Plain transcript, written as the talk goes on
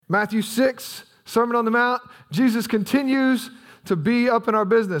Matthew 6, Sermon on the Mount, Jesus continues to be up in our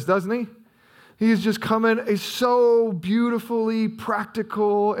business, doesn't he? He's just coming. He's so beautifully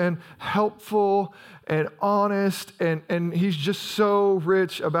practical and helpful and honest, and he's just so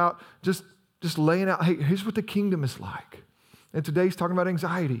rich about just laying out, hey, here's what the kingdom is like. And today he's talking about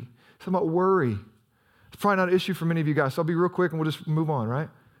anxiety. He's talking about worry. It's probably not an issue for many of you guys, so I'll be real quick and we'll just move on, right?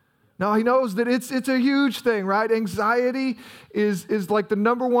 Now, he knows that it's a huge thing, right? Anxiety is like the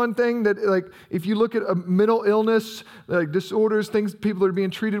number one thing that, like, if you look at a mental illness, like disorders, things people are being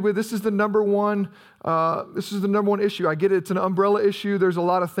treated with, this is the number one issue. I get it, it's an umbrella issue. There's a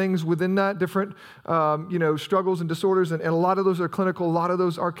lot of things within that, different, struggles and disorders, and a lot of those are clinical, a lot of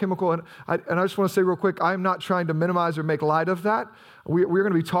those are chemical. And I just want to say real quick, I'm not trying to minimize or make light of that. We're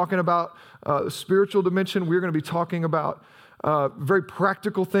going to be talking about the spiritual dimension. We're going to be talking about very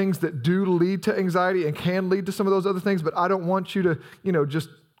practical things that do lead to anxiety and can lead to some of those other things, but I don't want you to, just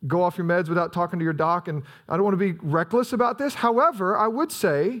go off your meds without talking to your doc, and I don't want to be reckless about this. However, I would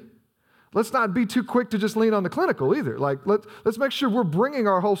say, let's not be too quick to just lean on the clinical either. Like, let's make sure we're bringing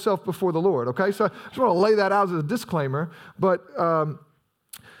our whole self before the Lord, okay? So I just want to lay that out as a disclaimer, but,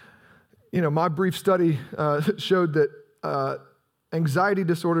 my brief study showed that anxiety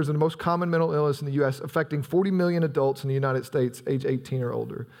disorders are the most common mental illness in the U.S., affecting 40 million adults in the United States age 18 or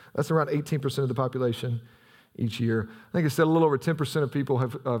older. That's around 18% of the population each year. I think it said a little over 10% of people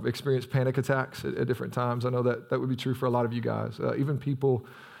have experienced panic attacks at different times. I know that would be true for a lot of you guys. Even people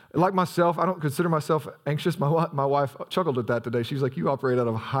like myself, I don't consider myself anxious. My wife chuckled at that today. She's like, you operate out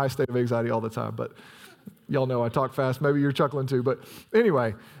of a high state of anxiety all the time. But y'all know I talk fast. Maybe you're chuckling too. But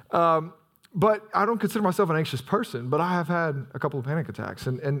anyway, but I don't consider myself an anxious person, but I have had a couple of panic attacks.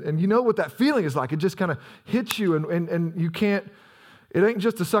 And you know what that feeling is like. It just kind of hits you and you can't, it ain't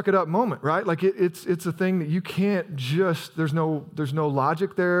just a suck it up moment, right? Like it's a thing that you can't just, there's no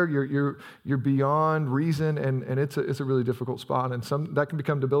logic there. You're beyond reason, and it's a really difficult spot, and that can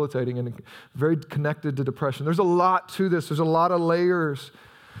become debilitating and very connected to depression. There's a lot to this. There's a lot of layers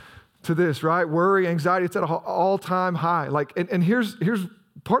to this, right? Worry, anxiety, it's at an all-time high. Like, and here's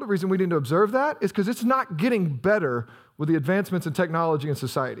part of the reason we need to observe that is because it's not getting better with the advancements in technology and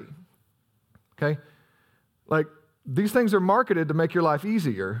society, okay? Like, these things are marketed to make your life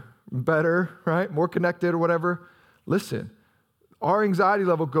easier, better, right? More connected or whatever. Listen, our anxiety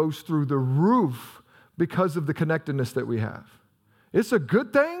level goes through the roof because of the connectedness that we have. It's a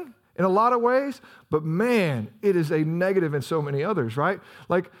good thing in a lot of ways, but man, it is a negative in so many others, right?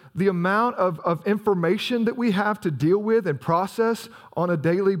 Like the amount of information that we have to deal with and process on a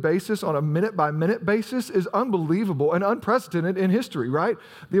daily basis, on a minute-by-minute basis is unbelievable and unprecedented in history, right?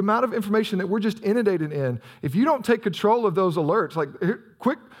 The amount of information that we're just inundated in. If you don't take control of those alerts, like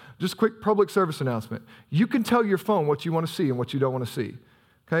quick public service announcement, you can tell your phone what you want to see and what you don't want to see.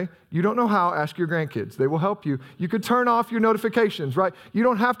 Okay? You don't know how, ask your grandkids. They will help you. You could turn off your notifications, right? You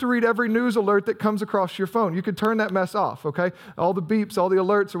don't have to read every news alert that comes across your phone. You could turn that mess off, okay? All the beeps, all the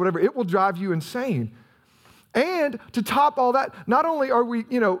alerts or whatever, it will drive you insane. And to top all that, not only are we,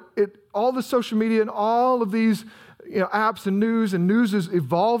 all the social media and all of these, apps and news is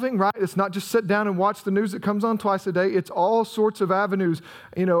evolving, right? It's not just sit down and watch the news that comes on twice a day. It's all sorts of avenues,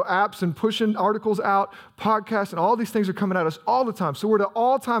 apps and pushing articles out, podcasts, and all these things are coming at us all the time. So we're at an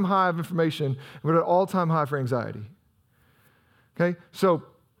all-time high of information. We're at an all-time high for anxiety. Okay? So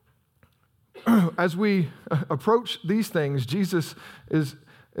as we approach these things, Jesus is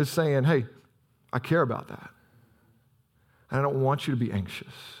saying, hey, I care about that. And I don't want you to be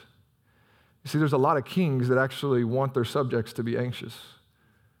anxious. You see, there's a lot of kings that actually want their subjects to be anxious.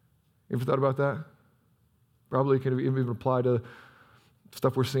 You ever thought about that? Probably can even apply to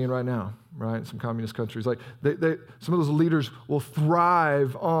stuff we're seeing right now, right? In some communist countries. Like some of those leaders will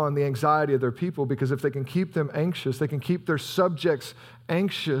thrive on the anxiety of their people because if they can keep them anxious, they can keep their subjects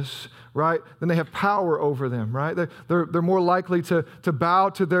anxious, right? Then they have power over them, right? They're more likely to bow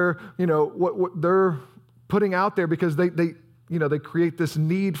to their, what they're putting out there because they create this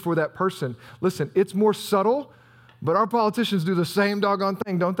need for that person. Listen, it's more subtle, but our politicians do the same doggone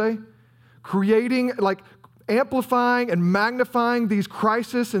thing, don't they? Creating, amplifying and magnifying these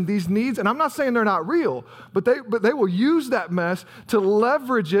crises and these needs. And I'm not saying they're not real, but they will use that mess to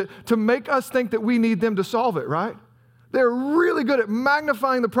leverage it to make us think that we need them to solve it, right? They're really good at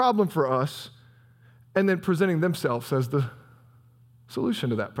magnifying the problem for us and then presenting themselves as the solution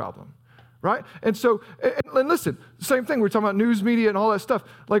to that problem. Right? And so, and listen, same thing, we're talking about news media and all that stuff.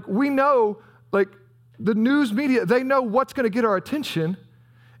 Like, we know, the news media, they know what's going to get our attention,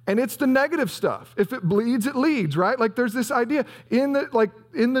 and it's the negative stuff. If it bleeds, it leads, right? Like, there's this idea in the,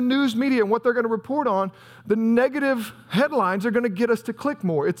 in the news media and what they're going to report on, the negative headlines are going to get us to click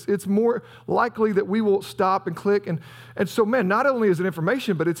more. It's more likely that we will stop and click. And so, man, not only is it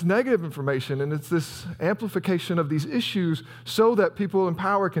information, but it's negative information. And it's this amplification of these issues so that people in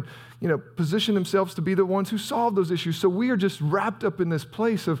power can, position themselves to be the ones who solve those issues. So we are just wrapped up in this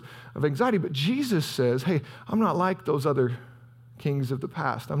place of anxiety. But Jesus says, hey, I'm not like those other kings of the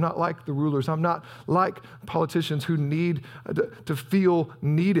past. I'm not like the rulers. I'm not like politicians who need to feel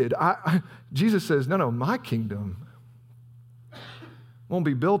needed. Jesus says, no, my kingdom won't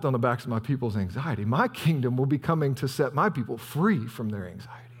be built on the backs of my people's anxiety. My kingdom will be coming to set my people free from their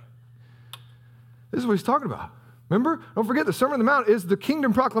anxiety. This is what he's talking about. Remember? Don't forget, the Sermon on the Mount is the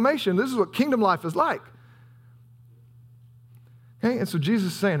kingdom proclamation. This is what kingdom life is like. Okay? And so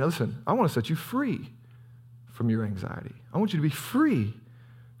Jesus is saying, listen, I want to set you free from your anxiety. I want you to be free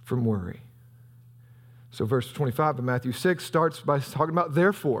from worry. So verse 25 of Matthew 6 starts by talking about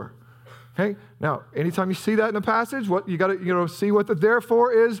therefore. Okay? Now, anytime you see that in the passage, what you got to see what the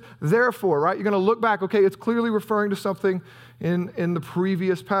therefore is, therefore, right? You're going to look back, okay, it's clearly referring to something in the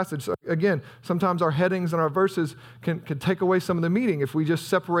previous passage. So again, sometimes our headings and our verses can take away some of the meaning if we just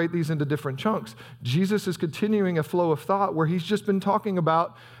separate these into different chunks. Jesus is continuing a flow of thought where he's just been talking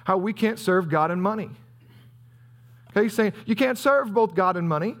about how we can't serve God and money. Okay, he's saying you can't serve both God and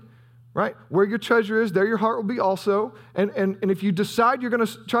money, right? Where your treasure is, there your heart will be also. And if you decide you're going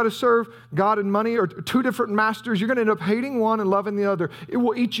to try to serve God and money or two different masters, you're going to end up hating one and loving the other. It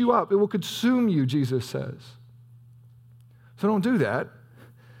will eat you up. It will consume you, Jesus says. So don't do that,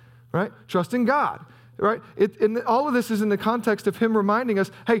 right? Trust in God. Right? And all of this is in the context of him reminding us,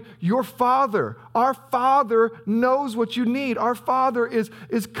 hey, your Father, our Father knows what you need. Our Father is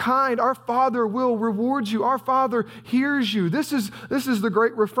kind. Our Father will reward you. Our Father hears you. This is the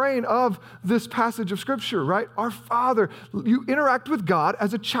great refrain of this passage of Scripture, right? Our Father, you interact with God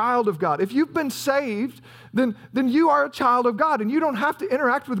as a child of God. If you've been saved, then you are a child of God, and you don't have to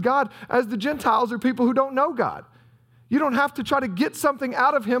interact with God as the Gentiles or people who don't know God. You don't have to try to get something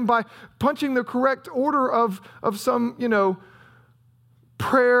out of him by punching the correct order of some,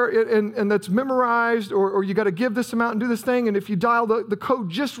 prayer and that's memorized, or you got to give this amount and do this thing, and if you dial the code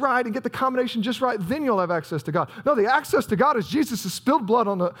just right and get the combination just right, then you'll have access to God. No, the access to God is Jesus' spilled blood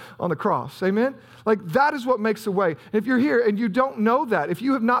on the cross. Amen? Like, that is what makes a way. If you're here and you don't know that, if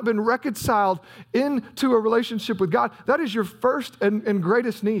you have not been reconciled into a relationship with God, that is your first and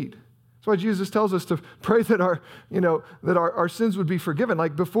greatest need. That's why Jesus tells us to pray that our sins would be forgiven.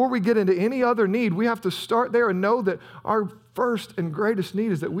 Like, before we get into any other need, we have to start there and know that our first and greatest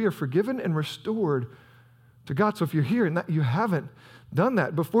need is that we are forgiven and restored to God. So if you're here and that you haven't done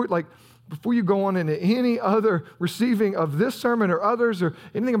that, before you go on into any other receiving of this sermon or others or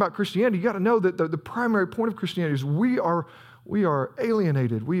anything about Christianity, you got to know that the primary point of Christianity is we are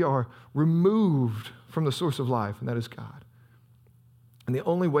alienated. We are removed from the source of life, and that is God. And the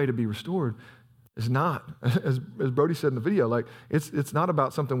only way to be restored is not, as Brody said in the video, like it's not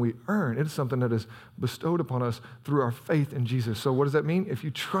about something we earn. It is something that is bestowed upon us through our faith in Jesus. So what does that mean? If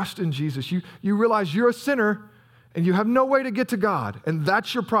you trust in Jesus, you realize you're a sinner and you have no way to get to God, and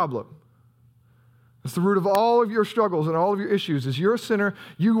that's your problem. That's the root of all of your struggles and all of your issues is you're a sinner.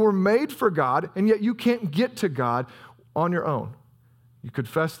 You were made for God, and yet you can't get to God on your own. You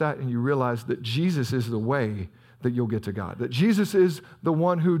confess that, and you realize that Jesus is the way that you'll get to God. That Jesus is the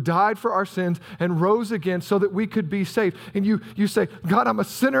one who died for our sins and rose again so that we could be saved. And you say, God, I'm a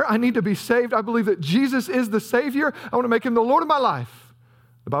sinner. I need to be saved. I believe that Jesus is the Savior. I want to make him the Lord of my life.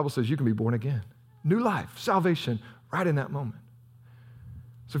 The Bible says you can be born again. New life, salvation, right in that moment.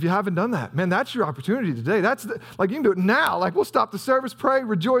 So if you haven't done that, man, that's your opportunity today. You can do it now. Like, we'll stop the service, pray,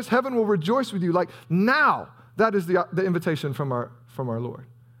 rejoice. Heaven will rejoice with you. Like, now, that is the invitation from our Lord.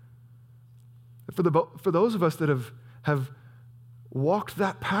 For those of us that have walked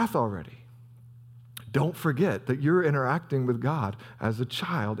that path already, don't forget that you're interacting with God as a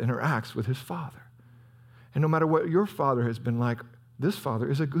child interacts with his Father. And no matter what your father has been like, this Father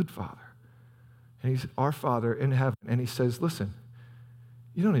is a good Father. And he's our Father in heaven. And he says, listen,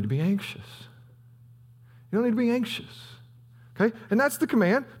 you don't need to be anxious. You don't need to be anxious. Okay? And that's the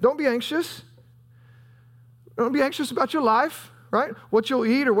command. Don't be anxious. Don't be anxious about your life. Right? What you'll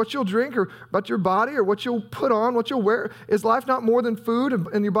eat or what you'll drink or about your body or what you'll put on, what you'll wear. Is life not more than food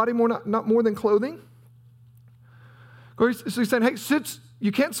and your body not more than clothing? So he's saying, hey, since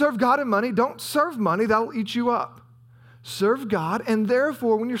you can't serve God and money, don't serve money. That'll eat you up. Serve God, and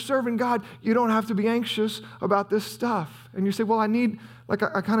therefore, when you're serving God, you don't have to be anxious about this stuff. And you say, well, I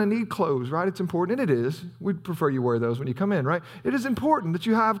kind of need clothes, right? It's important, and it is. We'd prefer you wear those when you come in, right? It is important that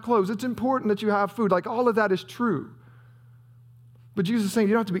you have clothes. It's important that you have food. Like, all of that is true. But Jesus is saying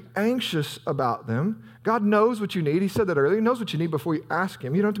you don't have to be anxious about them. God knows what you need. He said that earlier. He knows what you need before you ask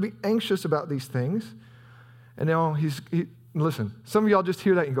him. You don't have to be anxious about these things. And now listen, some of y'all just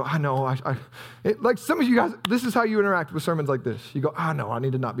hear that and go, I know. Like some of you guys, this is how you interact with sermons like this. You go, I know, I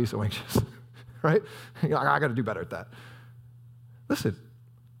need to not be so anxious, right? You're like, I got to do better at that. Listen,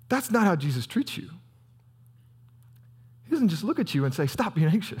 that's not how Jesus treats you. He doesn't just look at you and say, stop being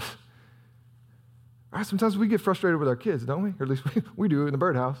anxious. Right? Sometimes we get frustrated with our kids, don't we? Or at least we do in the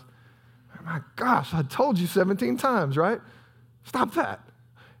birdhouse. Oh my gosh, I told you 17 times, right? Stop that.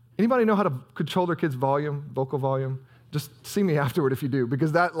 Anybody know how to control their kids' vocal volume? Just see me afterward if you do,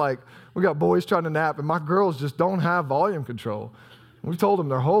 because we got boys trying to nap, and my girls just don't have volume control. We've told them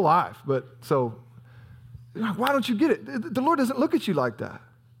their whole life, but so, why don't you get it? The Lord doesn't look at you like that.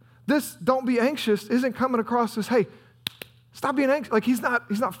 This don't be anxious isn't coming across as, hey, stop being anxious. Like he's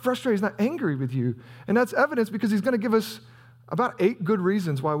not frustrated, he's not angry with you. And that's evidence because he's going to give us about 8 good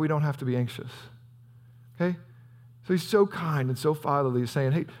reasons why we don't have to be anxious. Okay? So he's so kind and so fatherly,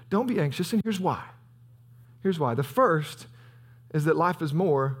 saying, hey, don't be anxious, and here's why. Here's why. The first is that life is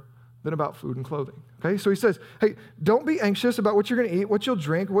more than about food and clothing. Okay? So he says, hey, don't be anxious about what you're going to eat, what you'll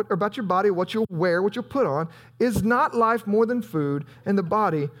drink, or about your body, what you'll wear, what you'll put on. Is not life more than food, and the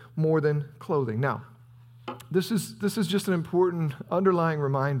body more than clothing? Now, this is just an important underlying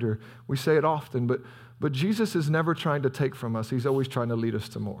reminder. We say it often, but Jesus is never trying to take from us. He's always trying to lead us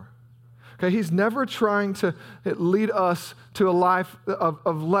to more. Okay, he's never trying to lead us to a life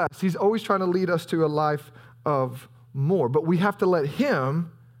of less. He's always trying to lead us to a life of more. But we have to let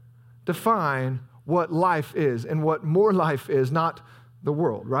him define what life is and what more life is, not the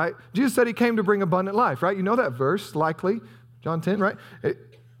world, right? Jesus said he came to bring abundant life, right? You know that verse, likely, John 10, right?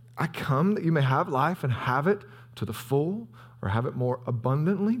 I come that you may have life and have it to the full, or have it more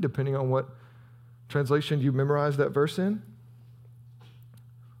abundantly, depending on what translation you memorized that verse in.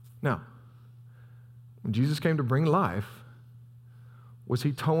 Now, when Jesus came to bring life, was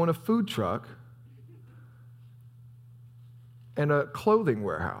he towing a food truck and a clothing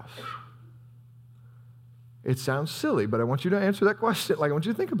warehouse? It sounds silly, but I want you to answer that question. I want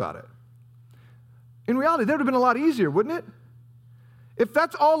you to think about it. In reality, that would have been a lot easier, wouldn't it? If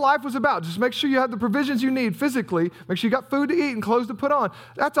that's all life was about, just make sure you have the provisions you need physically, make sure you got food to eat and clothes to put on.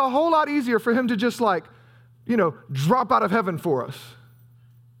 That's a whole lot easier for him to just drop out of heaven for us.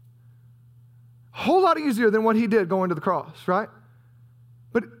 A whole lot easier than what he did going to the cross, right?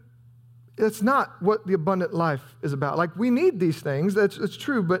 But it's not what the abundant life is about. We need these things, that's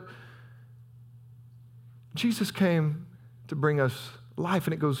true, but Jesus came to bring us life,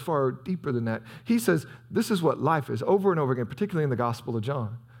 and it goes far deeper than that. He says this is what life is over and over again, particularly in the Gospel of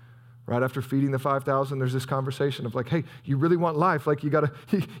John. Right after feeding the 5,000, there's this conversation of hey, you really want life? You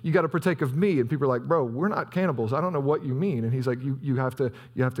gotta partake of me. And people are like, bro, we're not cannibals. I don't know what you mean. And he's like, you have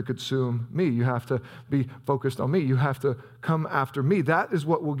to consume me. You have to be focused on me. You have to come after me. That is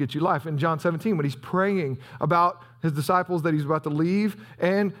what will get you life. In John 17, when he's praying about his disciples that he's about to leave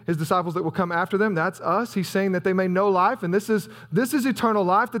and his disciples that will come after them, that's us. He's saying that they may know life, and this is eternal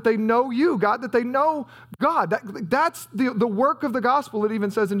life, that they know you, God, that they know God. That's the work of the gospel, it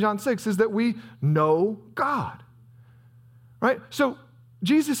even says in John 6, is that we know God, right? So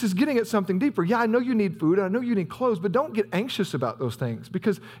Jesus is getting at something deeper. Yeah, I know you need food, and I know you need clothes, but don't get anxious about those things,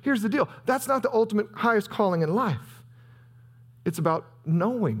 because here's the deal. That's not the ultimate highest calling in life. It's about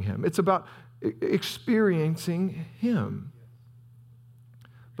knowing him. It's about experiencing him.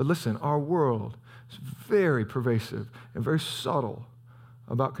 But listen, our world is very pervasive and very subtle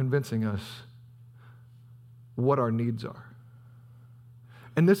about convincing us what our needs are.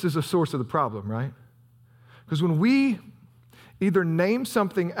 And this is a source of the problem, right? Because when we either name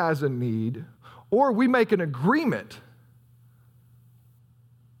something as a need or we make an agreement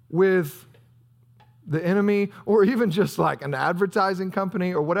with the enemy, or even just an advertising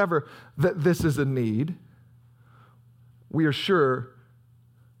company or whatever, that this is a need, we are sure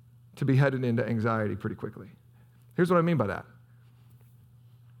to be headed into anxiety pretty quickly. Here's what I mean by that.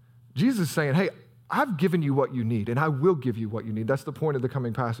 Jesus is saying, hey, I've given you what you need, and I will give you what you need. That's the point of the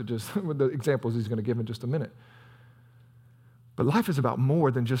coming passages, with the examples he's going to give in just a minute. But life is about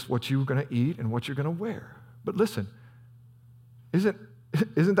more than just what you're going to eat and what you're going to wear. But listen,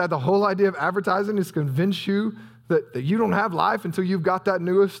 isn't that the whole idea of advertising, is to convince you that you don't have life until you've got that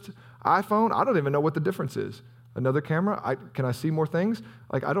newest iPhone? I don't even know what the difference is. Another camera? Can I see more things?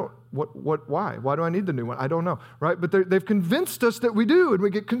 Why? Why do I need the new one? I don't know, right? But they've convinced us that we do, and we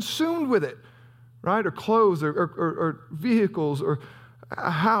get consumed with it, right? Or clothes, or vehicles, or a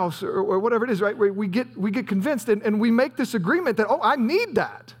house, or whatever it is, right? We get convinced, and we make this agreement that, I need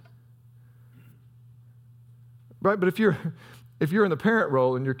that, right? But if if you're in the parent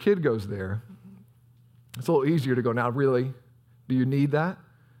role and your kid goes there, it's a little easier to go, now really, do you need that?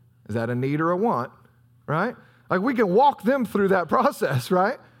 Is that a need or a want, right? Like we can walk them through that process,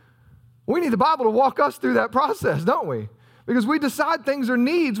 right? We need the Bible to walk us through that process, don't we? Because we decide things are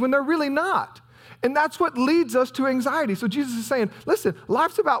needs when they're really not. And that's what leads us to anxiety. So Jesus is saying, listen,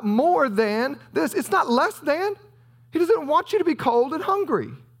 life's about more than this. It's not less than. He doesn't want you to be cold and hungry.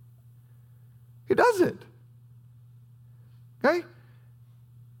 He doesn't. Okay?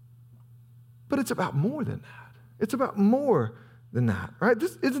 But it's about more than that. It's about more than that, right?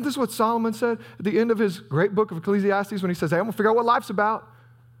 Isn't this what Solomon said at the end of his great book of Ecclesiastes when he says, hey, I'm going to figure out what life's about.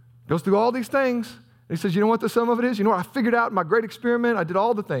 Goes through all these things. And he says, you know what the sum of it is? You know what I figured out in my great experiment? I did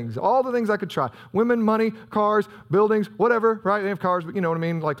all the things I could try. Women, money, cars, buildings, whatever, right? They have cars, but you know what I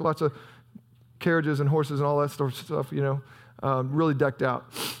mean? Like lots of carriages and horses and all that sort of stuff, you know, really decked out.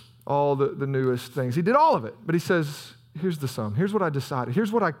 All the newest things. He did all of it. But he says, here's the sum. Here's what I decided.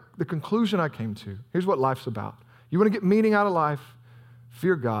 Here's what the conclusion I came to. Here's what life's about. You want to get meaning out of life?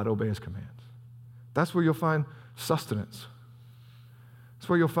 Fear God, obey his commands. That's where you'll find sustenance. That's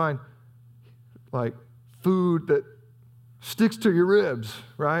where you'll find like food that sticks to your ribs,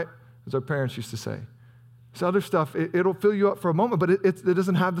 right? As our parents used to say. This other stuff, it'll fill you up for a moment, but it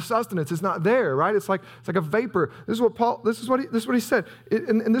doesn't have the sustenance. It's not there, right? It's like a vapor. This is what he said.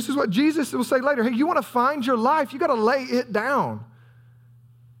 And this is what Jesus will say later. Hey, you want to find your life, you got to lay it down.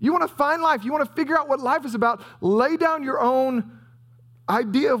 You want to find life, you want to figure out what life is about, lay down your own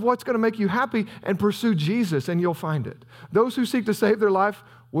idea of what's going to make you happy and pursue Jesus, and you'll find it. Those who seek to save their life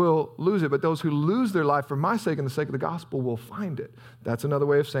will lose it, but those who lose their life for my sake and the sake of the gospel will find it. That's another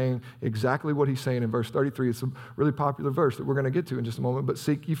way of saying exactly what he's saying in verse 33. It's a really popular verse that we're going to get to in just a moment, but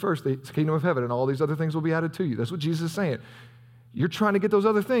seek ye first the kingdom of heaven, and all these other things will be added to you. That's what Jesus is saying. You're trying to get those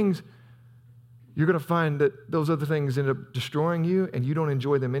other things, you're going to find that those other things end up destroying you, and you don't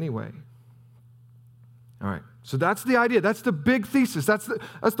enjoy them anyway. All right, so that's the idea. That's the big thesis. That's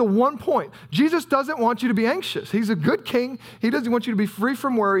the one point. Jesus doesn't want you to be anxious. He's a good king. He doesn't want you to be free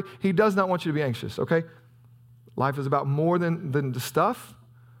from worry. He does not want you to be anxious, okay? Life is about more than the stuff.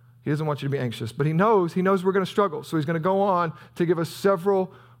 He doesn't want you to be anxious, but he knows we're going to struggle. So he's going to go on to give us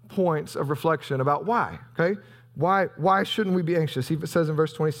several points of reflection about why, okay? Why shouldn't we be anxious? He says in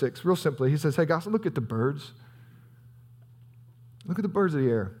verse 26, real simply, he says, hey guys, look at the birds. Look at the birds of the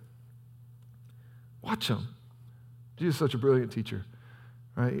air. Watch them. Jesus is such a brilliant teacher,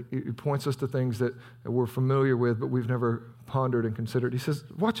 right? He points us to things that we're familiar with, but we've never pondered and considered. He says,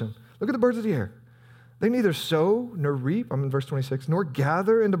 watch them. Look at the birds of the air. They neither sow nor reap, I'm in verse 26, nor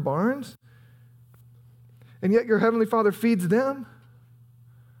gather into barns, and yet your heavenly Father feeds them.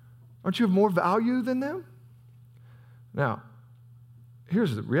 Aren't you of more value than them? Now,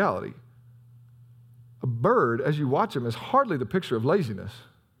 here's the reality. A bird, as you watch him, is hardly the picture of laziness,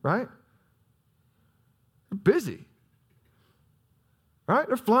 right? They're busy, right?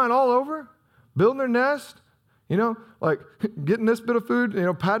 They're flying all over, building their nest, you know, like getting this bit of food, you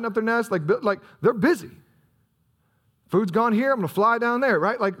know, padding up their nest, like they're busy. Food's gone here, I'm going to fly down there,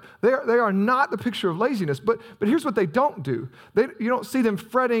 right? Like they are not the picture of laziness, but here's what they don't do. You don't see them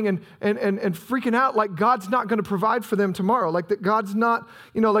fretting and freaking out like God's not going to provide for them tomorrow, like that God's not,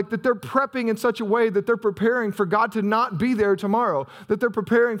 you know, like that they're prepping in such a way that they're preparing for God to not be there tomorrow, that they're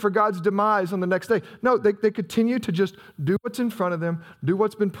preparing for God's demise on the next day. No, they continue to just do what's in front of them, do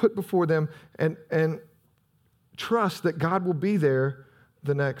what's been put before them, and trust that God will be there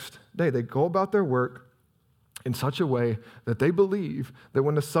the next day. They go about their work in such a way that they believe that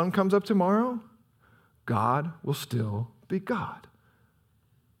when the sun comes up tomorrow, God will still be God.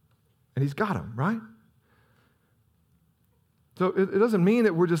 And he's got them, right? So it doesn't mean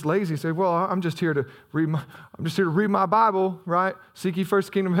that we're just lazy. Say, well, I'm just here to read my Bible, right? Seek ye first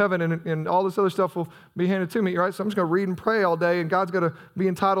the kingdom of heaven, and all this other stuff will be handed to me, right? So I'm just going to read and pray all day, and God's going to be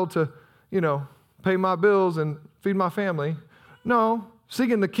entitled to, you know, pay my bills and feed my family. No.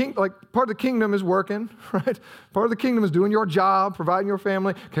 Seeking the king, like part of the kingdom is working, right? Part of the kingdom is doing your job, providing your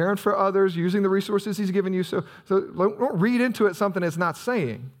family, caring for others, using the resources he's given you. So don't read into it something it's not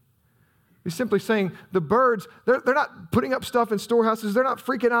saying. He's simply saying the birds, they're not putting up stuff in storehouses. They're not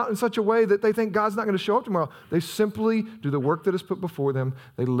freaking out in such a way that they think God's not going to show up tomorrow. They simply do the work that is put before them.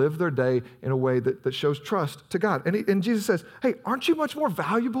 They live their day in a way that shows trust to God. And Jesus says, hey, aren't you much more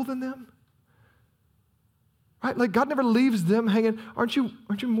valuable than them? Right? Like God never leaves them hanging. Aren't you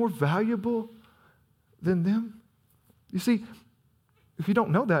more valuable than them? You see, if you don't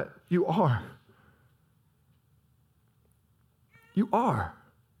know that, you are. You are.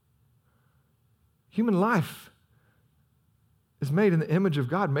 Human life is made in the image of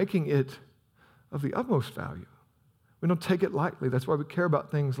God, making it of the utmost value. We don't take it lightly. That's why we care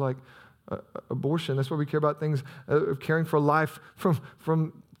about things like abortion. That's why we care about things of caring for life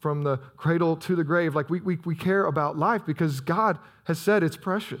from the cradle to the grave. Like we care about life because God has said it's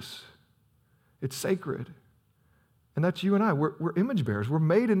precious. It's sacred. And that's you and I. We're image bearers. We're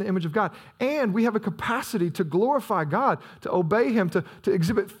made in the image of God. And we have a capacity to glorify God, to obey Him, to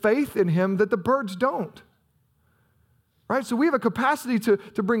exhibit faith in Him that the birds don't. Right? So we have a capacity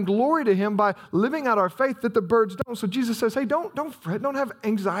to bring glory to Him by living out our faith that the birds don't. So Jesus says, hey, don't fret. Don't have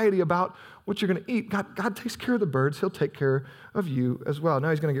anxiety about what you're going to eat. God takes care of the birds. He'll take care of you as well. Now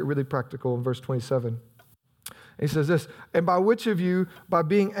He's going to get really practical in verse 27. He says this, and by which of you, by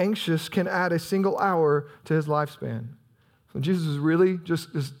being anxious, can add a single hour to his lifespan? So Jesus is really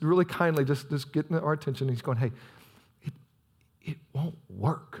really kindly just getting our attention. He's going, hey, it won't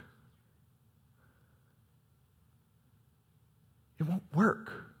work. It won't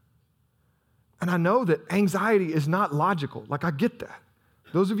work. And I know that anxiety is not logical. Like, I get that.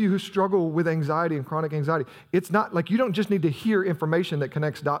 Those of you who struggle with anxiety and chronic anxiety, it's not like you don't just need to hear information that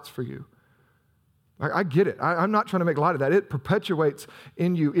connects dots for you. I get it. I'm not trying to make light of that. It perpetuates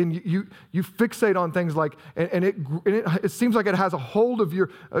in you. You fixate on things like, and it seems like it has a hold of your,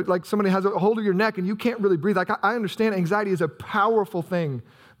 like somebody has a hold of your neck and you can't really breathe. Like, I understand anxiety is a powerful thing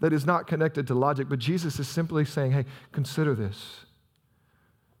that is not connected to logic, but Jesus is simply saying, hey, consider this.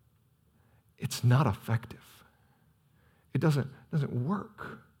 It's not effective. It doesn't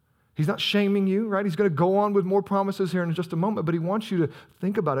work. He's not shaming you, right? He's going to go on with more promises here in just a moment, but he wants you to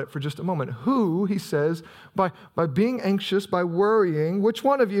think about it for just a moment. Who, he says, by being anxious, by worrying, which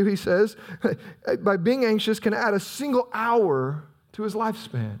one of you, he says, by being anxious can add a single hour to his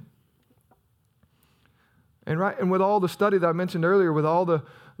lifespan? And with all the study that I mentioned earlier, with all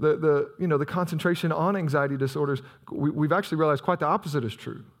the concentration on anxiety disorders, we've actually realized quite the opposite is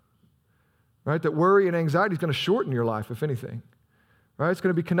true, right? That worry and anxiety is going to shorten your life, if anything. Right? It's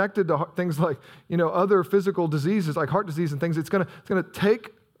going to be connected to things like, other physical diseases like heart disease and things. It's going to take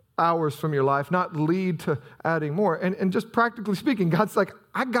hours from your life, not lead to adding more. And just practically speaking, God's like,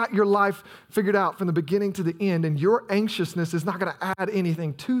 I got your life figured out from the beginning to the end, and your anxiousness is not going to add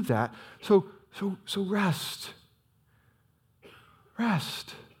anything to that. So rest.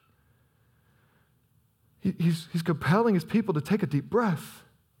 Rest. He's compelling his people to take a deep breath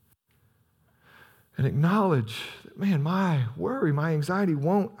and acknowledge that, man, my worry, my anxiety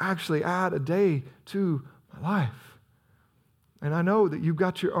won't actually add a day to my life. And I know that you've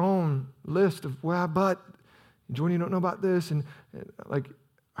got your own list of, but Jordan, you don't know about this. And like,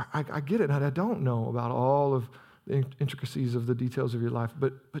 I get it. And I don't know about all of the intricacies of the details of your life,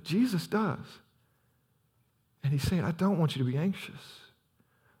 but Jesus does. And he's saying, I don't want you to be anxious.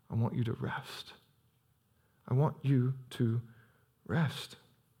 I want you to rest. I want you to rest.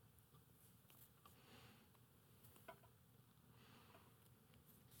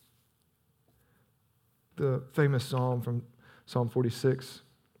 The famous psalm from Psalm 46,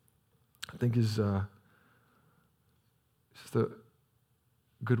 I think is just a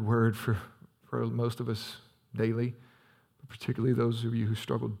good word for most of us daily, but particularly those of you who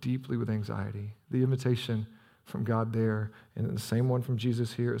struggle deeply with anxiety. The invitation from God there, and the same one from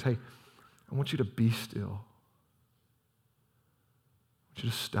Jesus here is, hey, I want you to be still. I want you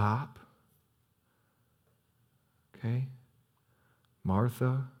to stop. Okay?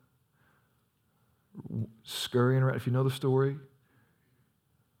 Martha, scurrying around. If you know the story,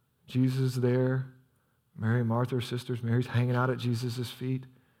 Jesus there, Mary and Martha are sisters. Mary's hanging out at Jesus' feet.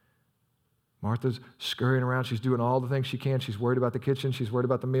 Martha's scurrying around. She's doing all the things she can. She's worried about the kitchen. She's worried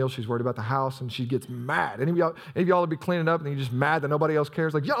about the meal. She's worried about the house, and she gets mad. Any of y'all would be cleaning up, and you're just mad that nobody else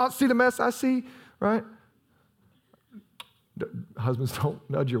cares. Like, y'all see the mess I see, right? Husbands, don't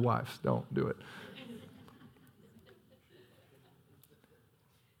nudge your wives. Don't do it.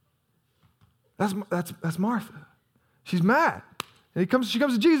 That's Martha. She's mad. And she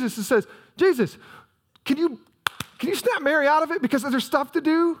comes to Jesus and says, Jesus, can you snap Mary out of it because there's stuff to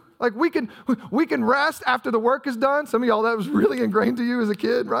do? Like, we can rest after the work is done. Some of y'all, that was really ingrained to you as a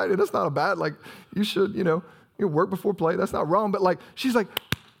kid, right? And that's not a bad, like, you should, you work before play. That's not wrong. But like, she's like,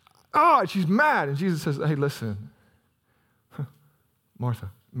 she's mad. And Jesus says, hey, listen,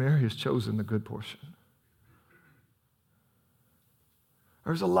 Martha, Mary has chosen the good portion.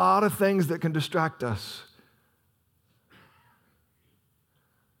 There's a lot of things that can distract us.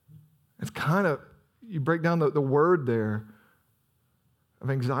 It's kind of, you break down the word there of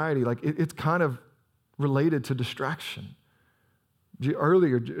anxiety, like it's kind of related to distraction.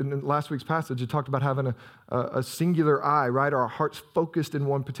 Earlier, in last week's passage, you talked about having a singular eye, right? Our heart's focused in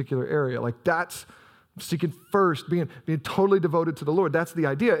one particular area. Like that's seeking first, being totally devoted to the Lord. That's the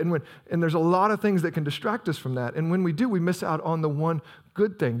idea. And there's a lot of things that can distract us from that. And when we do, we miss out on the one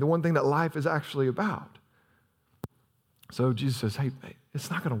good thing, the one thing that life is actually about. So Jesus says, hey, it's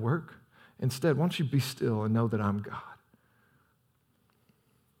not going to work. Instead, why don't you be still and know that I'm God?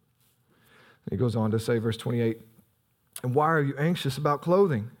 He goes on to say, verse 28, and why are you anxious about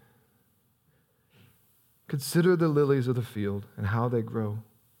clothing? Consider the lilies of the field and how they grow.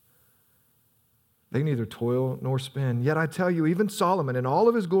 They neither toil nor spin. Yet I tell you, even Solomon in all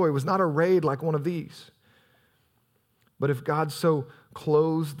of his glory was not arrayed like one of these. But if God so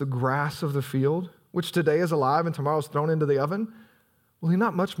clothes the grass of the field, which today is alive and tomorrow is thrown into the oven, will he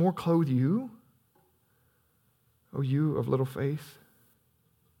not much more clothe you, O you of little faith?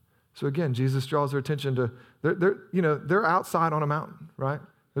 So again, Jesus draws their attention to, they're outside on a mountain, right?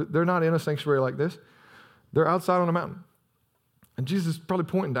 They're not in a sanctuary like this. They're outside on a mountain. And Jesus is probably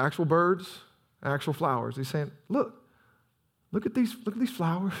pointing to actual birds, actual flowers. He's saying, look at these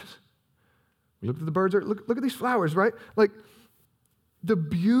flowers. Look at the birds. Look at these flowers, right? Like the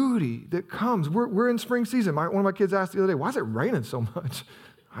beauty that comes. We're in spring season. One of my kids asked the other day, why is it raining so much?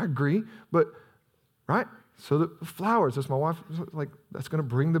 I agree, but right? So the flowers, that's my wife, like that's going to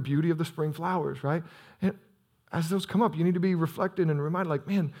bring the beauty of the spring flowers, right? And as those come up, you need to be reflected and reminded, like,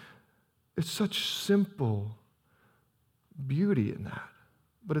 man, it's such simple beauty in that.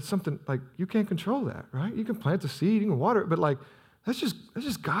 But it's something like you can't control that, right? You can plant the seed, you can water it, but like that's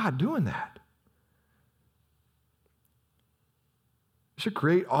just God doing that. It should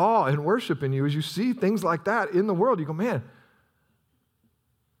create awe and worship in you as you see things like that in the world. You go, man,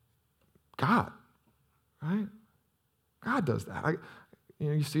 God, right? God does that.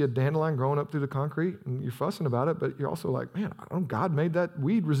 You see a dandelion growing up through the concrete and you're fussing about it, but you're also like, man, I don't know, God made that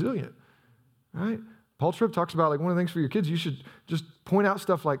weed resilient, right? Paul Tripp talks about, like, one of the things for your kids, you should just point out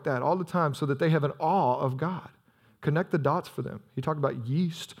stuff like that all the time so that they have an awe of God. Connect the dots for them. He talked about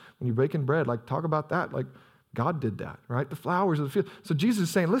yeast when you're baking bread. Like, talk about that. Like, God did that, right? The flowers of the field. So Jesus is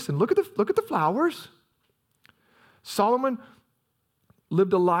saying, listen, look at the flowers. Solomon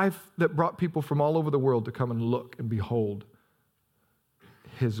lived a life that brought people from all over the world to come and look and behold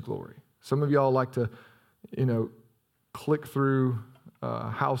his glory. Some of y'all like to, click through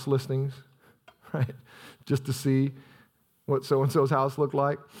house listings, right? Just to see what so-and-so's house looked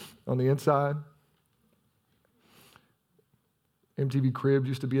like on the inside. MTV Cribs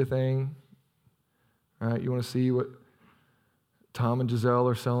used to be a thing, right? You want to see what Tom and Giselle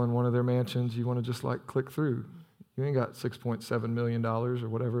are selling one of their mansions. You want to just like click through. You ain't got $6.7 million or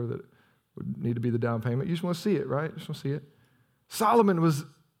whatever that would need to be the down payment. You just want to see it, right? You just want to see it. Solomon was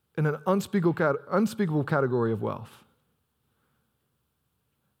in an unspeakable category of wealth.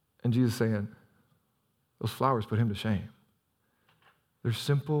 And Jesus is saying, those flowers put him to shame. They're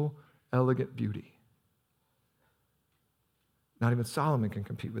simple, elegant beauty. Not even Solomon can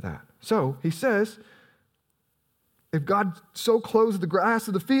compete with that. So he says, if God so clothes the grass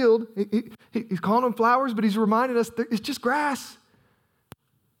of the field, he's calling them flowers, but he's reminding us that it's just grass.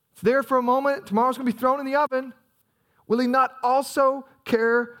 It's there for a moment. Tomorrow's going to be thrown in the oven. Will he not also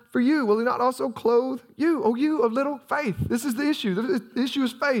care for you? Will he not also clothe you? Oh, you of little faith. This is the issue. The issue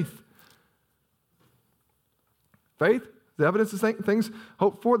is faith. Faith, the evidence of things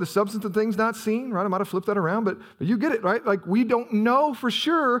hoped for, the substance of things not seen, right? I might have flipped that around, but you get it, right? Like, we don't know for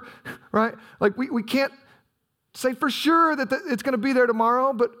sure, right? Like, we can't say for sure that it's going to be there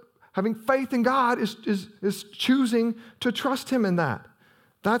tomorrow, but having faith in God is choosing to trust him in that.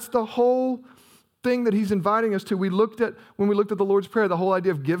 That's the whole thing that he's inviting us to. When we looked at the Lord's Prayer, the whole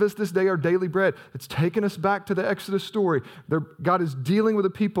idea of give us this day our daily bread, it's taken us back to the Exodus story. God is dealing with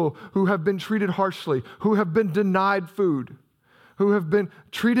a people who have been treated harshly, who have been denied food, who have been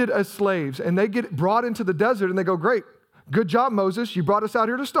treated as slaves, and they get brought into the desert and they go, great, good job, Moses, you brought us out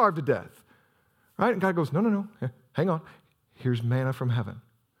here to starve to death. Right? And God goes, no, hang on. Here's manna from heaven,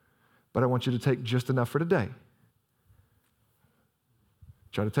 but I want you to take just enough for today.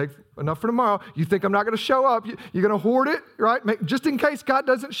 Try to take enough for tomorrow. You think I'm not going to show up. You're going to hoard it, right? Just in case God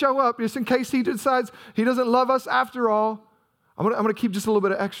doesn't show up, just in case he decides he doesn't love us after all, I'm going to keep just a little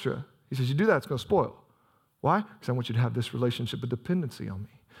bit of extra. He says, you do that, it's going to spoil. Why? Because I want you to have this relationship of dependency on me.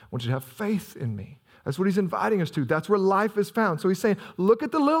 I want you to have faith in me. That's what he's inviting us to. That's where life is found. So he's saying, look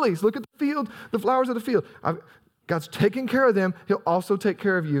at the lilies, look at the field, the flowers of the field. God's taking care of them. He'll also take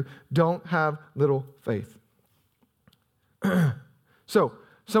care of you. Don't have little faith. So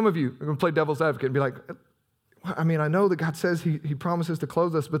some of you are going to play devil's advocate and be like, I mean, I know that God says he promises to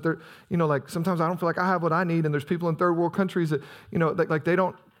clothe us, but like sometimes I don't feel like I have what I need, and there's people in third world countries that, like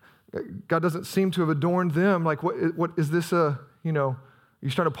God doesn't seem to have adorned them. Like, what is this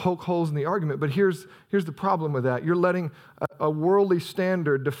You're trying to poke holes in the argument, but here's the problem with that. You're letting a worldly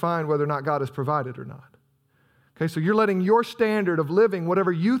standard define whether or not God has provided or not. Okay, so you're letting your standard of living,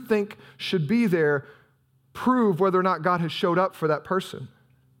 whatever you think should be there, prove whether or not God has showed up for that person.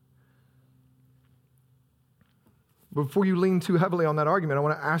 Before you lean too heavily on that argument, I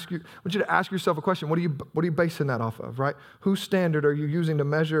want you to ask yourself a question. What are you basing that off of, right? Whose standard are you using to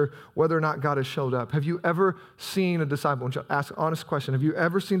measure whether or not God has showed up? Have you ever seen a disciple, and ask an honest question, have you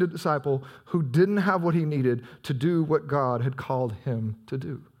ever seen a disciple who didn't have what he needed to do what God had called him to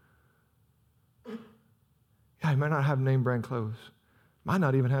do? Yeah, he might not have name brand clothes, might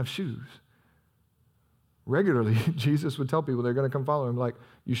not even have shoes. Regularly, Jesus would tell people they're going to come follow him, like,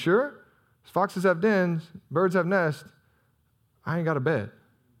 you sure? Foxes have dens, birds have nests. I ain't got a bed.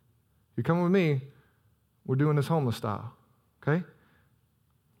 You come with me, we're doing this homeless style, okay?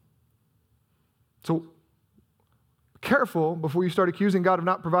 So careful before you start accusing God of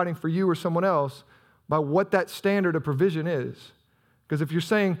not providing for you or someone else by what that standard of provision is. Because if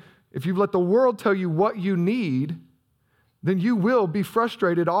you've let the world tell you what you need, then you will be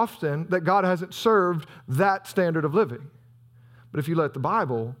frustrated often that God hasn't served that standard of living. But if you let the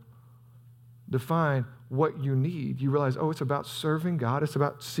Bible define what you need, you realize, it's about serving God, it's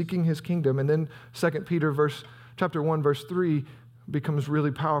about seeking his kingdom. And then 2 Peter chapter 1, verse 3 becomes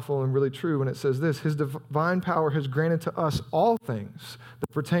really powerful and really true when it says this: his divine power has granted to us all things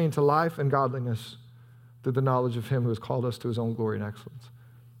that pertain to life and godliness through the knowledge of him who has called us to his own glory and excellence.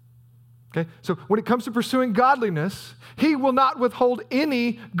 Okay, so when it comes to pursuing godliness, he will not withhold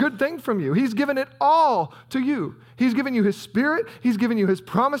any good thing from you. He's given it all to you. He's given you his Spirit. He's given you his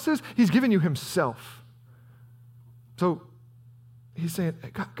promises. He's given you himself. So he's saying,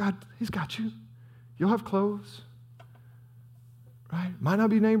 God, he's got you. You'll have clothes, right? Might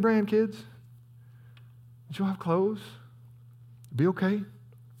not be name brand, kids, but you'll have clothes. Be okay.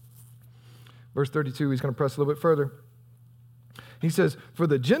 Verse 32, he's going to press a little bit further. He says, for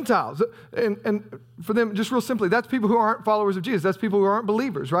the Gentiles, and for them, just real simply, that's people who aren't followers of Jesus. That's people who aren't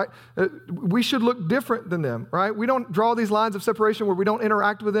believers, right? We should look different than them, right? We don't draw these lines of separation where we don't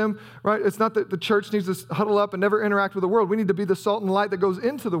interact with them, right? It's not that the church needs to huddle up and never interact with the world. We need to be the salt and light that goes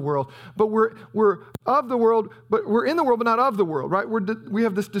into the world. But we're of the world, but we're in the world, but not of the world, right? We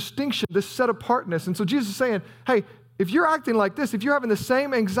have this distinction, this set apartness. And so Jesus is saying, hey, if you're acting like this, if you're having the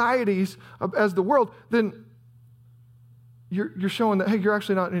same anxieties as the world, then you're showing that, hey, you're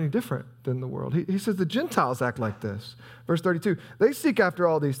actually not any different than the world. He says the Gentiles act like this. Verse 32, they seek after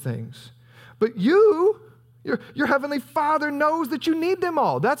all these things. But your heavenly Father knows that you need them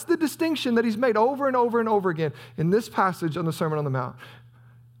all. That's the distinction that he's made over and over and over again in this passage on the Sermon on the Mount.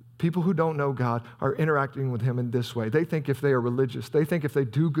 People who don't know God are interacting with him in this way. They think if they are religious, they think if they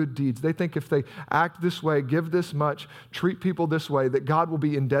do good deeds, they think if they act this way, give this much, treat people this way, that God will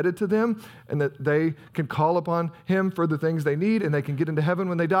be indebted to them and that they can call upon him for the things they need and they can get into heaven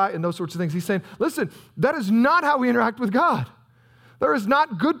when they die and those sorts of things. He's saying, listen, that is not how we interact with God. There is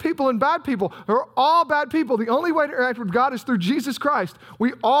not good people and bad people. They're all bad people. The only way to interact with God is through Jesus Christ.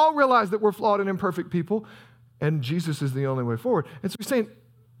 We all realize that we're flawed and imperfect people, and Jesus is the only way forward. And so he's saying,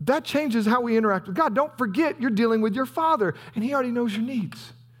 that changes how we interact with God. Don't forget you're dealing with your Father, and he already knows your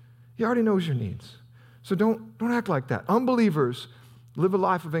needs. He already knows your needs. So don't act like that. Unbelievers live a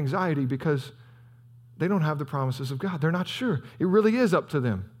life of anxiety because they don't have the promises of God. They're not sure. It really is up to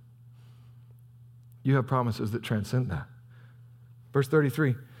them. You have promises that transcend that. Verse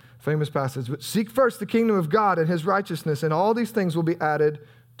 33, famous passage, but seek first the kingdom of God and his righteousness, and all these things will be added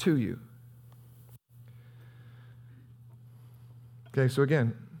to you. Okay, so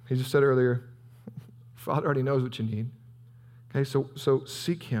again, he just said earlier, Father already knows what you need. Okay, so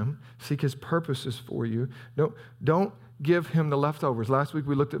seek him. Seek his purposes for you. Don't give him the leftovers. Last week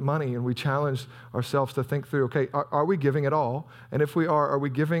we looked at money and we challenged ourselves to think through, okay, are we giving it all? And if we are we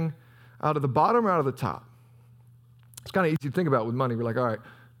giving out of the bottom or out of the top? It's kind of easy to think about with money. We're like, all right,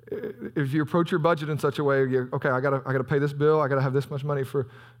 if you approach your budget in such a way, okay, I gotta pay this bill, I gotta have this much money for,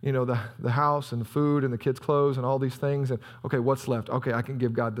 the house and the food and the kids' clothes and all these things, and okay, what's left? Okay, I can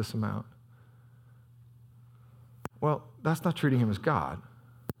give God this amount. Well, that's not treating him as God.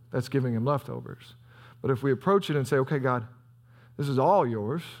 That's giving him leftovers. But if we approach it and say, okay, God, this is all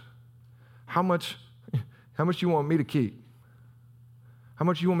yours, how much you want me to keep? How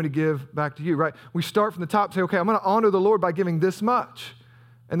much you want me to give back to you, right? We start from the top and say, okay, I'm going to honor the Lord by giving this much.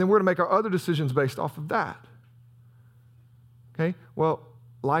 And then we're going to make our other decisions based off of that. Okay? Well,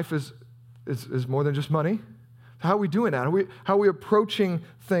 life is more than just money. How are we doing that? How are we approaching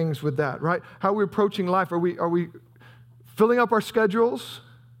things with that, right? How are we approaching life? Are we filling up our schedules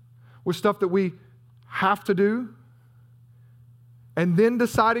with stuff that we have to do? and then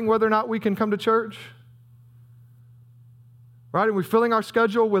deciding whether or not we can come to church? Right? And we're filling our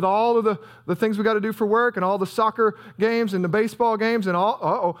schedule with all of the things we got to do for work and all the soccer games and the baseball games and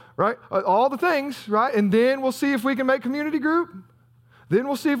all the things, right? And then we'll see if we can make community group. Then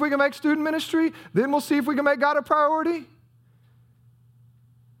we'll see if we can make student ministry. Then we'll see if we can make God a priority.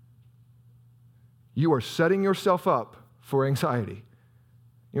 You are setting yourself up for anxiety.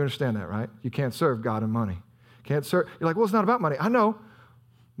 You understand that, right? You can't serve God and money. Can't serve. You're like, well, it's not about money. I know.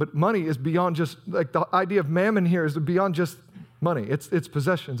 But money is beyond just, like the idea of mammon here is beyond just money. It's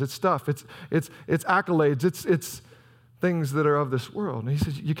possessions, it's stuff, it's accolades, it's things that are of this world. And he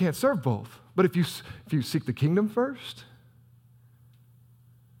says, you can't serve both. But if you seek the kingdom first,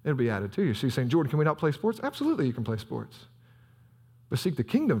 it'll be added to you. So you're saying, Jordan, can we not play sports? Absolutely, you can play sports. But seek the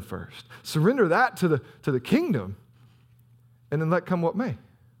kingdom first. Surrender that to the kingdom, and then let come what may.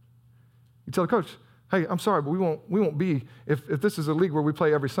 You tell the coach, hey, I'm sorry, but we won't be, if this is a league where we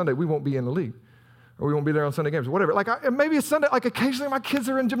play every Sunday, we won't be in the league. Or we won't be there on Sunday games, or whatever. Maybe it's Sunday, like occasionally my kids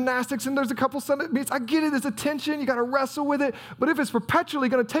are in gymnastics and there's a couple Sunday meets. I get it, it's a tension, you got to wrestle with it. But if it's perpetually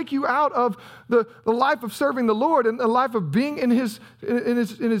going to take you out of the life of serving the Lord and the life of being in his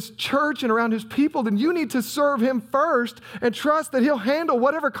church and around his people, then you need to serve him first and trust that he'll handle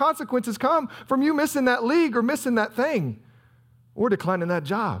whatever consequences come from you missing that league or missing that thing or declining that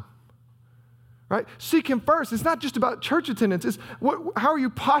job. Right? Seek him first. It's not just about church attendance. It's how are you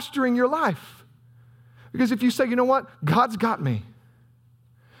posturing your life? Because if you say, you know what, God's got me,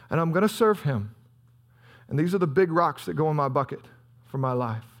 and I'm going to serve him, and these are the big rocks that go in my bucket for my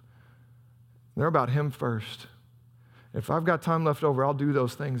life. They're about him first. If I've got time left over, I'll do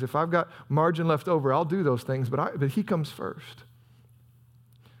those things. If I've got margin left over, I'll do those things, but he comes first.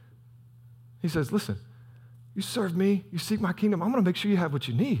 He says, listen, you serve me, you seek my kingdom, I'm going to make sure you have what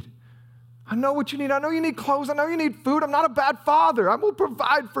you need. I know what you need. I know you need clothes. I know you need food. I'm not a bad father. I will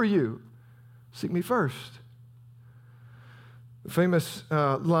provide for you. Seek me first. The famous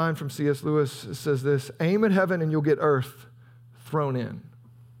line from C.S. Lewis says this, aim at heaven and you'll get earth thrown in.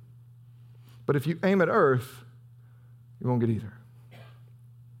 But if you aim at earth, you won't get either.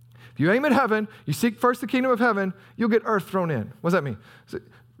 If you aim at heaven, you seek first the kingdom of heaven, you'll get earth thrown in. What does that mean? It's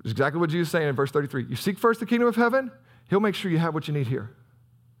exactly what Jesus is saying in verse 33. You seek first the kingdom of heaven, he'll make sure you have what you need here.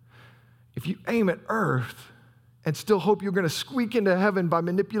 If you aim at earth and still hope you're going to squeak into heaven by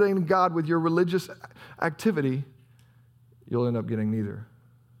manipulating God with your religious activity, you'll end up getting neither.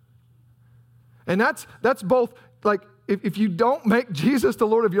 And that's both, like, if you don't make Jesus the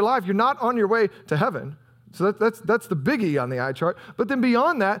Lord of your life, you're not on your way to heaven. So that's the biggie on the eye chart. But then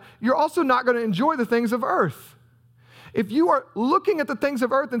beyond that, you're also not going to enjoy the things of earth. If you are looking at the things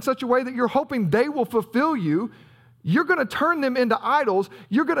of earth in such a way that you're hoping they will fulfill you, you're going to turn them into idols.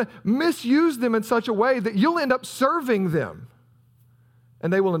 You're going to misuse them in such a way that you'll end up serving them,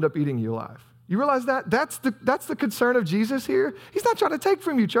 and they will end up eating you alive. You realize that? That's the concern of Jesus here. He's not trying to take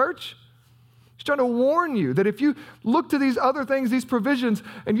from you, church. He's trying to warn you that if you look to these other things, these provisions,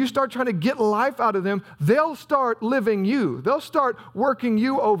 and you start trying to get life out of them, they'll start living you. They'll start working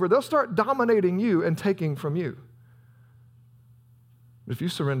you over. They'll start dominating you and taking from you. But if you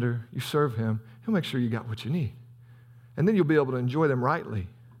surrender, you serve him, he'll make sure you got what you need. And then you'll be able to enjoy them rightly,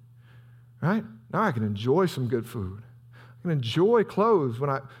 right? Now I can enjoy some good food. I can enjoy clothes when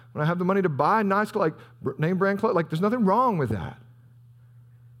I have the money to buy nice, like name brand clothes. Like there's nothing wrong with that.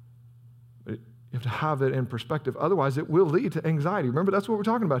 But you have to have it in perspective. Otherwise, it will lead to anxiety. Remember, that's what we're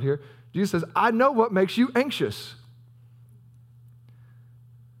talking about here. Jesus says, I know what makes you anxious.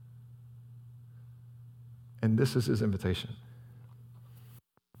 And this is his invitation.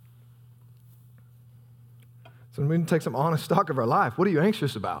 So we need to take some honest stock of our life. What are you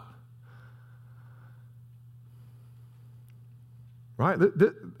anxious about? Right?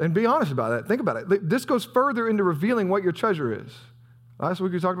 And be honest about that. Think about it. This goes further into revealing what your treasure is. Last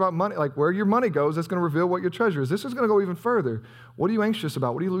week we talked about money, like where your money goes, that's going to reveal what your treasure is. This is going to go even further. What are you anxious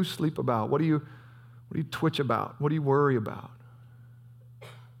about? What do you lose sleep about? What do you twitch about? What do you worry about?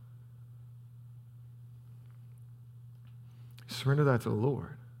 Surrender that to the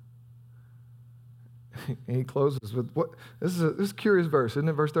Lord. And he closes with what? This is a curious verse, isn't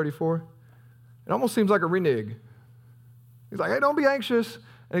it? Verse 34. It almost seems like a renege. He's like, hey, don't be anxious.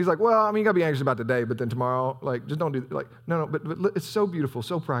 And he's like, well, I mean, you got to be anxious about today, but then tomorrow, like, just don't do, like, no, but it's so beautiful,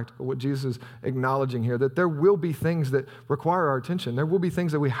 so practical what Jesus is acknowledging here, that there will be things that require our attention. There will be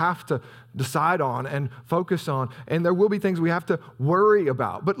things that we have to decide on and focus on, and there will be things we have to worry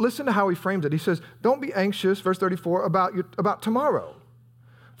about. But listen to how he frames it. He says, don't be anxious, verse 34, about tomorrow.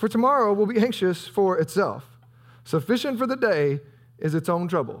 For tomorrow will be anxious for itself. Sufficient for the day is its own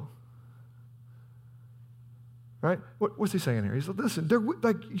trouble. right? What's he saying here? He's like, listen,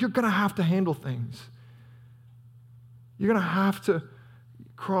 you're going to have to handle things. You're going to have to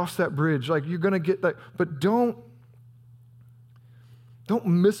cross that bridge. Like, you're going to get that. But don't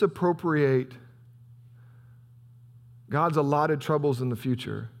misappropriate God's allotted troubles in the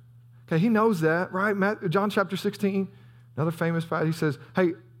future. Okay, he knows that, right? John chapter 16, another famous passage. He says,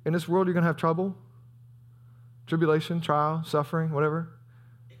 hey, in this world you're going to have trouble, tribulation, trial, suffering, whatever.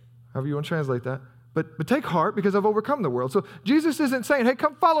 However you want to translate that. But take heart because I've overcome the world. So Jesus isn't saying, hey,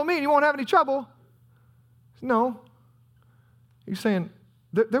 come follow me and you won't have any trouble. No. He's saying,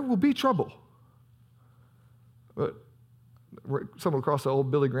 there will be trouble. But someone across the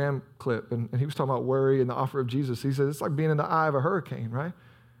old Billy Graham clip, and he was talking about worry and the offer of Jesus. He said, it's like being in the eye of a hurricane, right?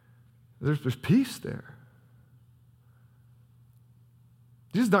 There's peace there.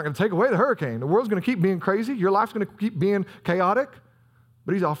 Jesus is not going to take away the hurricane. The world's going to keep being crazy. Your life's going to keep being chaotic.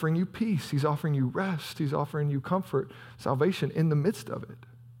 But he's offering you peace. He's offering you rest. He's offering you comfort, salvation in the midst of it.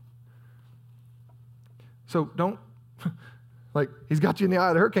 So don't, like, he's got you in the eye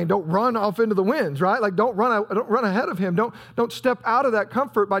of the hurricane. Don't run off into the winds, right? Like, don't run ahead of him. Don't step out of that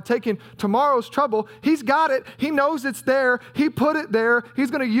comfort by taking tomorrow's trouble. He's got it. He knows it's there. He put it there. He's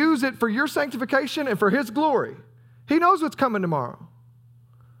going to use it for your sanctification and for his glory. He knows what's coming tomorrow.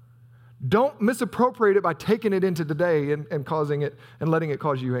 Don't misappropriate it by taking it into today and causing it and letting it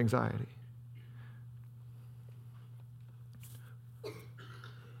cause you anxiety.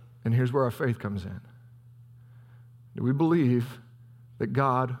 And here's where our faith comes in. Do we believe that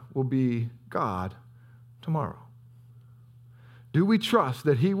God will be God tomorrow? Do we trust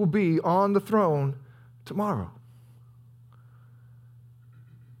that he will be on the throne tomorrow?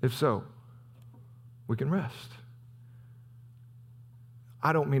 If so, we can rest.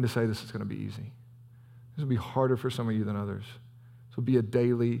 I don't mean to say this is going to be easy. This will be harder for some of you than others. This will be a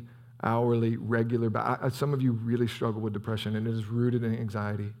daily, hourly, regular battle. Some of you really struggle with depression, and it is rooted in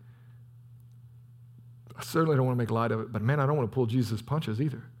anxiety. I certainly don't want to make light of it, but man, I don't want to pull Jesus' punches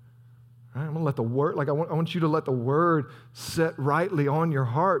either. Right? I'm going to let the word, I want you to let the word set rightly on your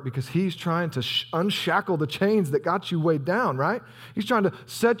heart because he's trying to unshackle the chains that got you weighed down, right? He's trying to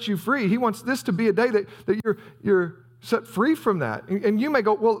set you free. He wants this to be a day that you're set free from that. And you may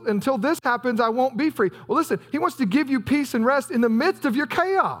go, well, until this happens, I won't be free. Well, listen, he wants to give you peace and rest in the midst of your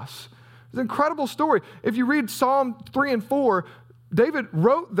chaos. It's an incredible story. If you read Psalm 3 and 4, David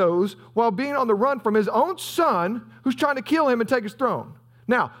wrote those while being on the run from his own son who's trying to kill him and take his throne.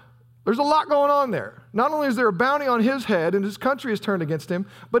 Now, there's a lot going on there. Not only is there a bounty on his head and his country is turned against him,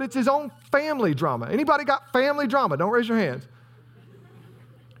 but it's his own family drama. Anybody got family drama? Don't raise your hands.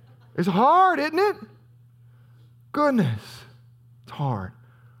 It's hard, isn't it? Goodness, it's hard.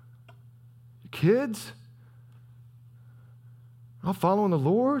 Your kids, not following the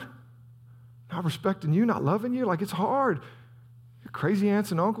Lord, not respecting you, not loving you, like it's hard. Your crazy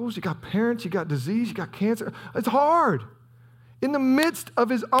aunts and uncles, you got parents, you got disease, you got cancer. It's hard. In the midst of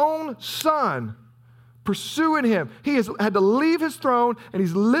his own son pursuing him, he has had to leave his throne and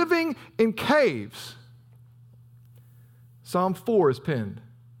he's living in caves. Psalm 4 is pinned.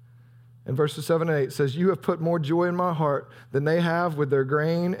 And verses 7 and 8 says, you have put more joy in my heart than they have with their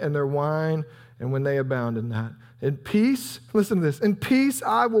grain and their wine and when they abound in that. In peace, listen to this, in peace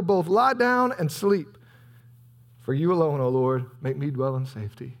I will both lie down and sleep. For you alone, O Lord, make me dwell in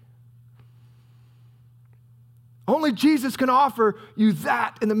safety. Only Jesus can offer you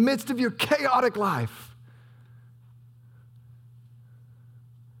that in the midst of your chaotic life.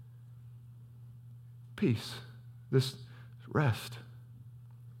 Peace, this rest.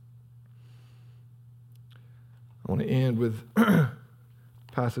 I want to end with a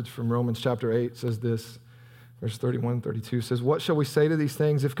passage from Romans chapter 8. It says this, verse 31 and 32 says, what shall we say to these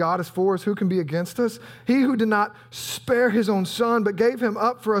things? If God is for us, who can be against us? He who did not spare his own son, but gave him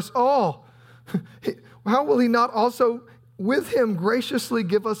up for us all, how will he not also with him graciously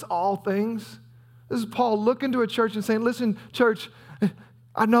give us all things? This is Paul looking to a church and saying, listen, church,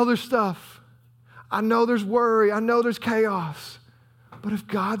 I know there's stuff. I know there's worry. I know there's chaos. But if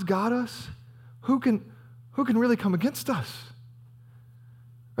God's got us, who can really come against us?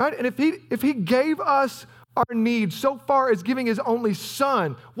 Right? And if he gave us our needs so far as giving his only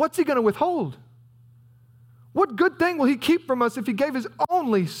son, what's he going to withhold? What good thing will he keep from us if he gave his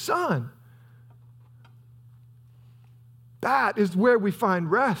only son? That is where we find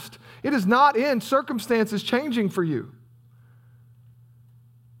rest. It is not in circumstances changing for you.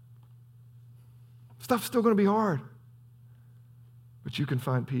 Stuff's still going to be hard. But you can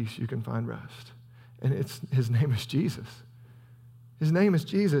find peace. You can find rest. And his name is Jesus. His name is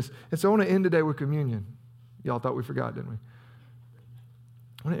Jesus. And so I want to end today with communion. Y'all thought we forgot, didn't we?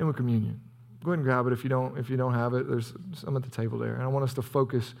 I want to end with communion. Go ahead and grab it if you don't have it. There's some at the table there. And I want us to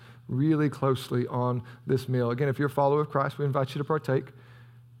focus really closely on this meal. Again, if you're a follower of Christ, we invite you to partake.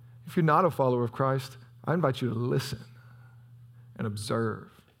 If you're not a follower of Christ, I invite you to listen and observe.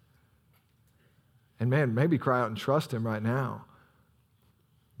 And man, maybe cry out and trust him right now.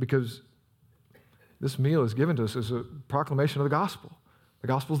 Because this meal is given to us as a proclamation of the gospel. The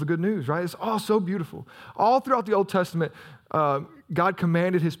gospel is the good news, right? It's all so beautiful. All throughout the Old Testament, God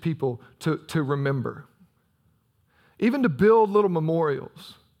commanded his people to remember. Even to build little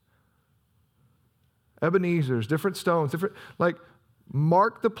memorials. Ebenezer's, different stones,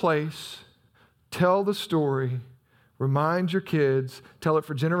 mark the place, tell the story, remind your kids, tell it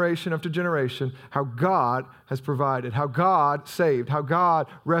for generation after generation how God has provided, how God saved, how God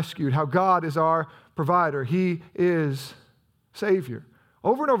rescued, how God is our provider. He is Savior.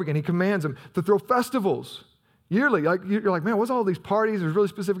 Over and over again, he commands them to throw festivals yearly. You're like, man, what's all these parties? There's really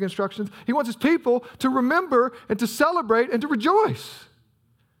specific instructions. He wants his people to remember and to celebrate and to rejoice.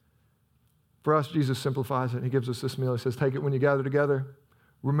 For us, Jesus simplifies it. He gives us this meal. He says, take it when you gather together.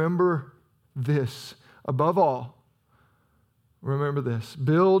 Remember this. Above all, remember this.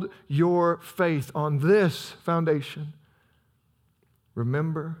 Build your faith on this foundation.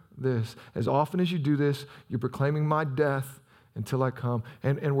 Remember this. As often as you do this, you're proclaiming my death until I come.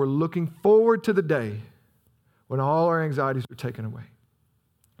 And we're looking forward to the day when all our anxieties are taken away.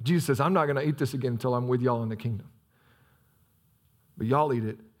 Jesus says, I'm not going to eat this again until I'm with y'all in the kingdom. But y'all eat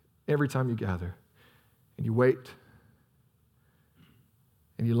it every time you gather. And you wait.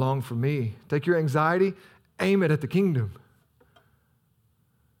 And you long for me. Take your anxiety, aim it at the kingdom.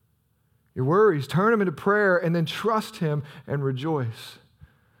 Your worries, turn them into prayer, and then trust him and rejoice.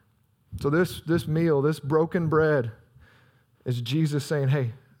 So this meal, this broken bread, is Jesus saying,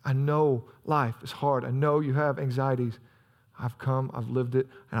 hey, I know life is hard. I know you have anxieties. I've come, I've lived it,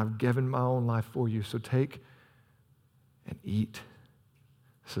 and I've given my own life for you. So take and eat.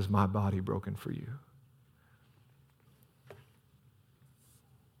 This is my body broken for you.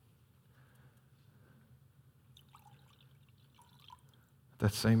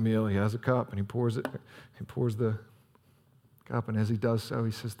 That same meal, he has a cup and he pours the cup, and as he does so,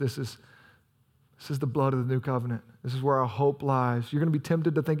 he says, This is the blood of the new covenant. This is where our hope lies. You're going to be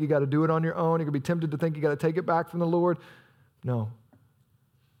tempted to think you got to do it on your own. You're going to be tempted to think you got to take it back from the Lord. No.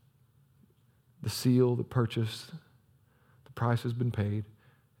 The seal, the purchase, the price has been paid.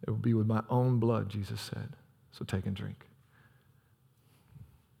 It will be with my own blood, Jesus said. So take and drink.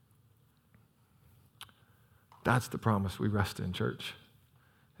 That's the promise we rest in, church.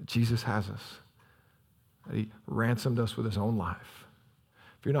 That Jesus has us. That he ransomed us with his own life.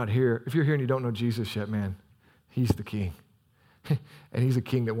 If you're here and you don't know Jesus yet, man, he's the king. And he's a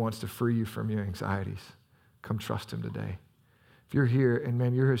king that wants to free you from your anxieties. Come trust him today. If you're here and,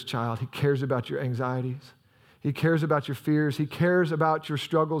 man, you're his child, he cares about your anxieties. He cares about your fears. He cares about your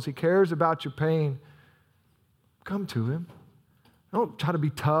struggles. He cares about your pain. Come to him. Don't try to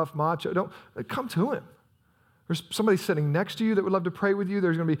be tough, macho. Come to him. There's somebody sitting next to you that would love to pray with you.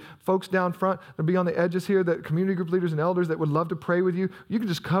 There's going to be folks down front. There'll be on the edges here, that community group leaders and elders that would love to pray with you. You can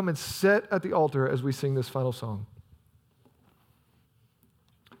just come and sit at the altar as we sing this final song.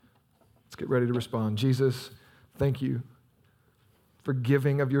 Let's get ready to respond. Jesus, thank you for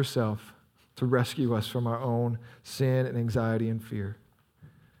giving of yourself to rescue us from our own sin and anxiety and fear.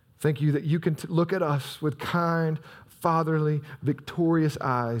 Thank you that you can look at us with kind, fatherly, victorious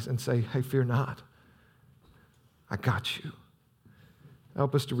eyes and say, hey, fear not. I got you.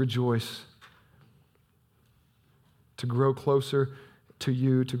 Help us to rejoice, to grow closer to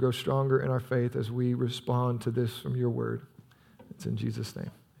you, to grow stronger in our faith as we respond to this from your word. It's in Jesus'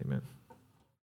 name. Amen.